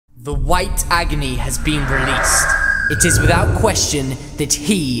The White Agony has been released. It is without question that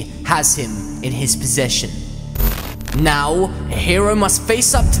he has him in his possession. Now, a hero must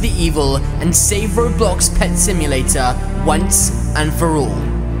face up to the evil and save Roblox Pet Simulator once and for all.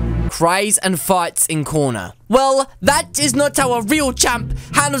 Cries and farts in corner. Well, that is not how a real champ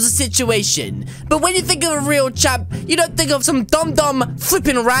handles a situation. But when you think of a real champ, you don't think of some dumb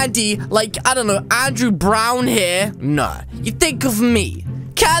flippin' Randy like, I don't know, Andrew Brown here. No, you think of me.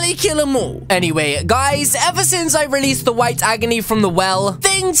 Cali kill 'em all. Anyway, guys, ever since I released the White Agony from the well,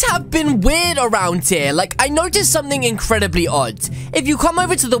 things have been weird around here. Like, I noticed something incredibly odd. If you come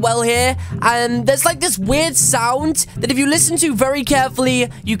over to the well here, and there's like this weird sound that if you listen to very carefully,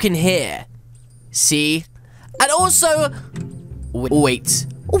 you can hear. See? And also... Wait.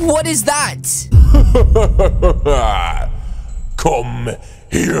 What is that? Come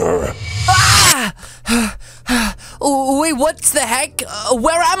here. Ah! Wait, what the heck?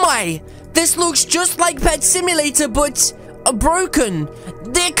 Where am I? This looks just like Pet Simulator, but broken.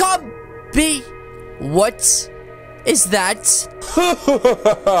 There can't be. What is that?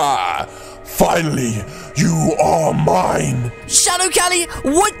 Finally, you are mine. Shadow Cali,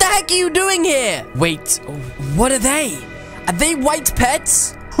 what the heck are you doing here? Wait, what are they? Are they white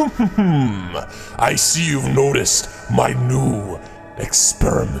pets? I see you've noticed my new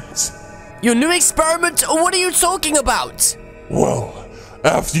experiment. Your new experiment? What are you talking about? Well,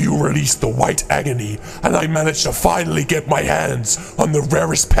 after you released the White Agony, and I managed to finally get my hands on the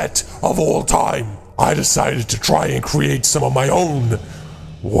rarest pet of all time, I decided to try and create some of my own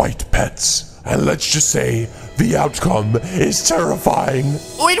white pets. And let's just say, the outcome is terrifying.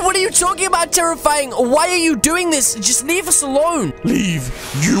 Wait, what are you talking about terrifying? Why are you doing this? Just leave us alone. Leave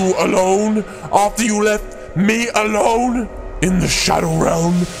you alone? After you left me alone? In the Shadow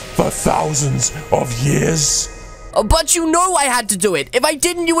Realm for thousands of years? But you know I had to do it. If I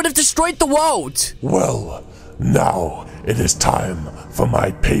didn't, you would have destroyed the world. Well, now it is time for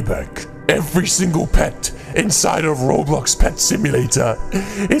my payback. Every single pet inside of Roblox Pet Simulator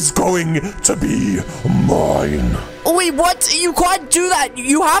is going to be mine. Wait, what? You can't do that.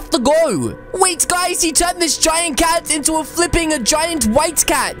 You have to go. Wait, guys, he turned this giant cat into a giant white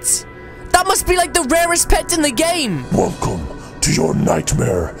cat. That must be like the rarest pet in the game. Welcome to your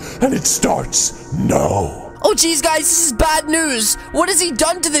nightmare, and it starts now. Oh jeez, guys, this is bad news. What has he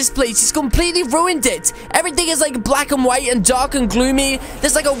done to this place? He's completely ruined it. Everything is like black and white and dark and gloomy.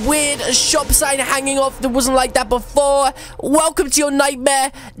 There's like a weird shop sign hanging off that wasn't like that before. Welcome to your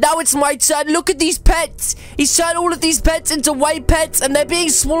nightmare. Now it's my turn. Look at these pets. He's turned all of these pets into white pets, and they're being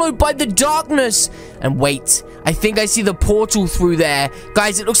swallowed by the darkness. And wait, I think I see the portal through there.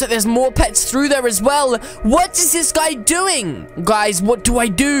 Guys, it looks like there's more pets through there as well. What is this guy doing? Guys, what do I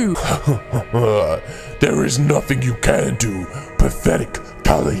do? There is nothing you can do, pathetic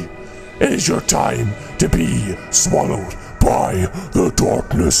Cali. It is your time to be swallowed by the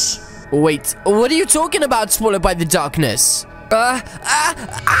darkness. Wait, what are you talking about, swallowed by the darkness?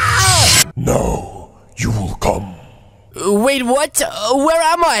 Now, you will come. Wait, what? Where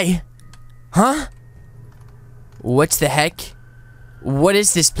am I? Huh? What the heck? What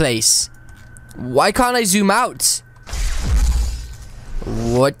is this place? Why can't I zoom out?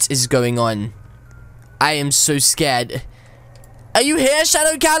 What is going on? I am so scared. Are you here,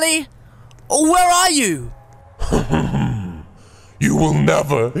 Shadow Cali? Where are you? You will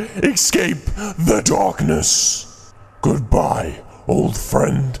never escape the darkness. Goodbye, old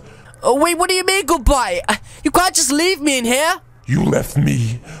friend. Oh, wait, what do you mean goodbye? You can't just leave me in here. You left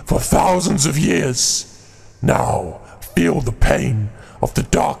me for thousands of years. Now, feel the pain of the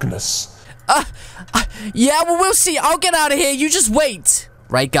darkness. Yeah, well, we'll see. I'll get out of here. You just wait.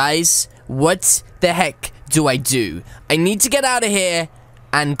 Right, guys? What the heck do I do? I need to get out of here,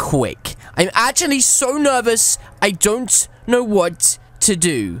 and quick. I'm actually so nervous, I don't know what to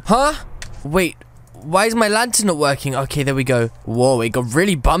do. Huh? Wait, why is my lantern not working? Okay, there we go. Whoa, it got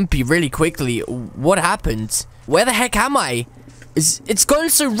really bumpy really quickly. What happened? Where the heck am I? It's going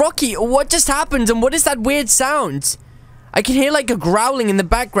so rocky. What just happened, and what is that weird sound? I can hear like a growling in the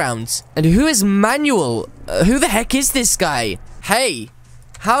background. And who is Manuel? Who the heck is this guy? Hey,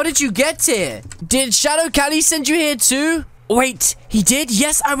 how did you get here? Did Shadow Cali send you here too? Wait, he did?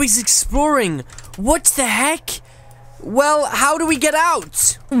 Yes, I was exploring. What the heck? Well, how do we get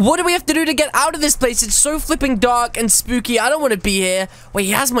out? What do we have to do to get out of this place? It's so flipping dark and spooky. I don't want to be here. Wait,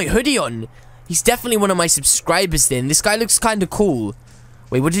 he has my hoodie on. He's definitely one of my subscribers then. This guy looks kind of cool.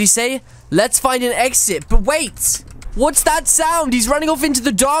 Wait, what did he say? Let's find an exit. But wait, what's that sound? He's running off into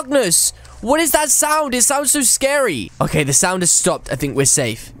the darkness. What is that sound? It sounds so scary. Okay, the sound has stopped. I think we're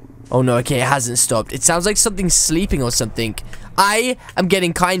safe. Oh no, okay, it hasn't stopped. It sounds like something's sleeping or something. I am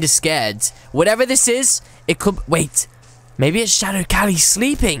getting kind of scared. Whatever this is, it could... Wait. Maybe it's Shadow Cali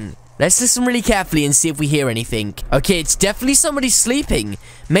sleeping. Let's listen really carefully and see if we hear anything. Okay, it's definitely somebody sleeping.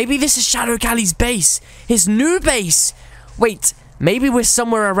 Maybe this is Shadow Cali's base. His new base. Wait, maybe we're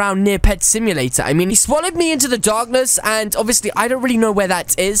somewhere around near Pet Simulator. I mean, he swallowed me into the darkness, and obviously I don't really know where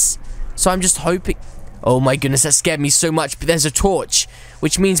that is. So I'm just hoping... Oh my goodness, that scared me so much. But there's a torch,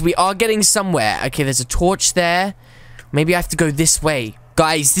 which means we are getting somewhere. Okay, there's a torch there. Maybe I have to go this way.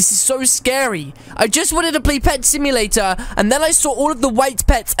 Guys, this is so scary. I just wanted to play Pet Simulator, and then I saw all of the white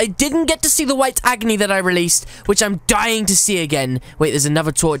pets. I didn't get to see the white Agony that I released, which I'm dying to see again. Wait, there's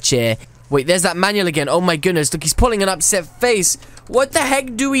another torch here. Wait, there's that manual again. Oh my goodness, look, he's pulling an upset face. What the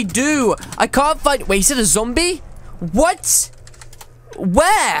heck do we do? I can't find... Wait, is it a zombie? What?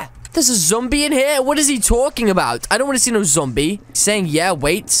 Where? There's a zombie in here? What is he talking about? I don't want to see no zombie. He's saying, yeah,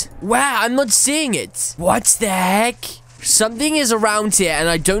 wait. Where? I'm not seeing it. What the heck? Something is around here, and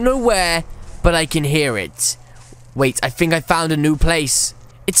I don't know where, but I can hear it. Wait, I think I found a new place.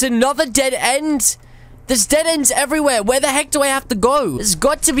 It's another dead end. There's dead ends everywhere. Where the heck do I have to go? There's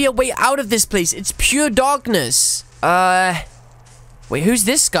got to be a way out of this place. It's pure darkness. Wait, who's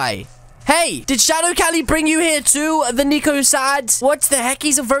this guy? Hey, did Shadow Cali bring you here too, the Nico Sad? What the heck?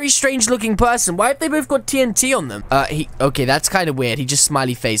 He's a very strange looking person. Why have they both got TNT on them? Okay, that's kind of weird. He just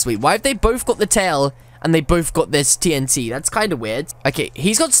smiley face. Wait, why have they both got the tail and they both got this TNT? That's kind of weird. Okay,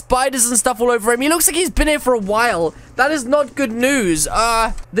 he's got spiders and stuff all over him. He looks like he's been here for a while. That is not good news.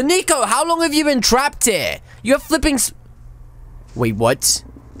 The Nico, how long have you been trapped here? You're flipping... Wait, what?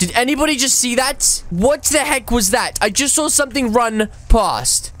 Did anybody just see that? What the heck was that? I just saw something run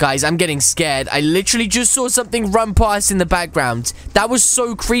past. Guys, I'm getting scared. I literally just saw something run past in the background. That was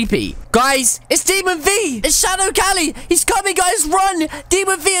so creepy. Guys, it's Demon V! It's Shadow Cali! He's coming, guys! Run!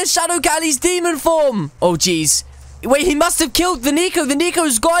 Demon V is Shadow Cali's demon form! Oh, jeez. Wait, he must have killed the Nico. The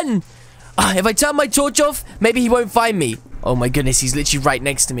Nico's gone. If I turn my torch off, maybe he won't find me. Oh my goodness, he's literally right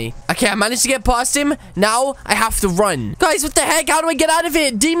next to me. Okay, I managed to get past him. Now, I have to run. Guys, what the heck? How do I get out of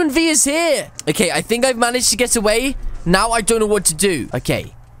here? Demon V is here. Okay, I think I've managed to get away. Now, I don't know what to do.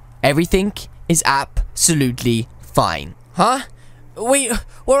 Okay, everything is absolutely fine. Huh? Wait,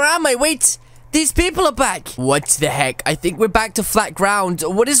 where am I? Wait, these people are back. What the heck? I think we're back to flat ground.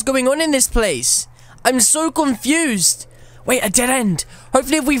 What is going on in this place? I'm so confused. Wait, a dead end.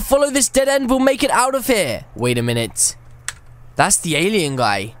 Hopefully, if we follow this dead end, we'll make it out of here. Wait a minute. That's the alien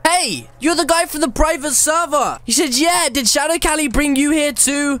guy. Hey, you're the guy from the private server. He said, yeah, did Shadow Cali bring you here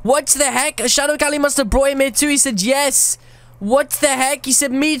too? What the heck? Shadow Cali must have brought him here too. He said, yes. What the heck? He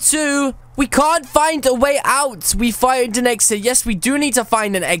said, me too. We can't find a way out. We find an exit. Yes, we do need to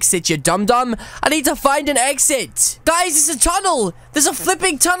find an exit, you dum-dum. I need to find an exit. Guys, it's a tunnel. There's a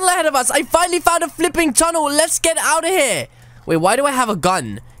flipping tunnel ahead of us. I finally found a flipping tunnel. Let's get out of here. Wait, why do I have a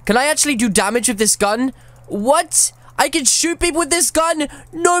gun? Can I actually do damage with this gun? What? I can shoot people with this gun?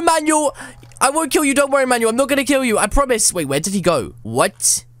 No, Manuel. I won't kill you. Don't worry, Manuel. I'm not going to kill you. I promise. Wait, where did he go?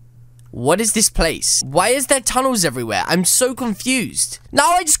 What? What is this place? Why is there tunnels everywhere? I'm so confused. Now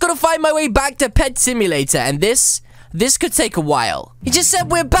I just got to find my way back to Pet Simulator. And this could take a while. He just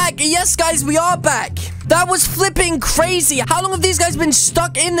said we're back. Yes, guys, we are back. That was flipping crazy. How long have these guys been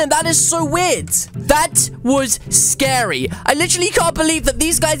stuck in there? That is so weird. That was scary. I literally can't believe that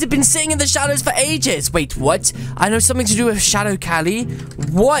these guys have been sitting in the shadows for ages. Wait, what? I know something to do with Shadow Cali.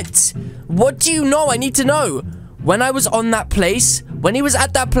 What? What do you know? I need to know. When I was on that place, when he was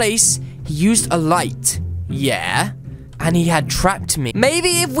at that place, he used a light. Yeah. And he had trapped me.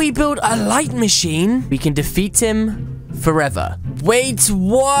 Maybe if we build a light machine, we can defeat him forever. Wait,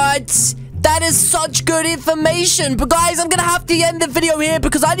 what? That is such good information. But guys, I'm gonna have to end the video here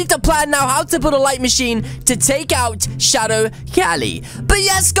because I need to plan now how to build a light machine to take out Shadow Cali. But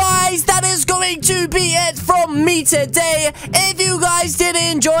yes, guys, that is going to be it from me today. If you guys did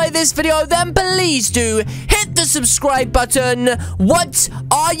enjoy this video, then please do hit the subscribe button. What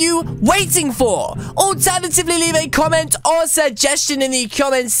are you waiting for? Alternatively, leave a comment or suggestion in the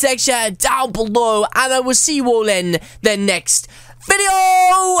comment section down below. And I will see you all in the next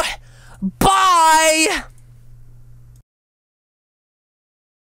video. Bye!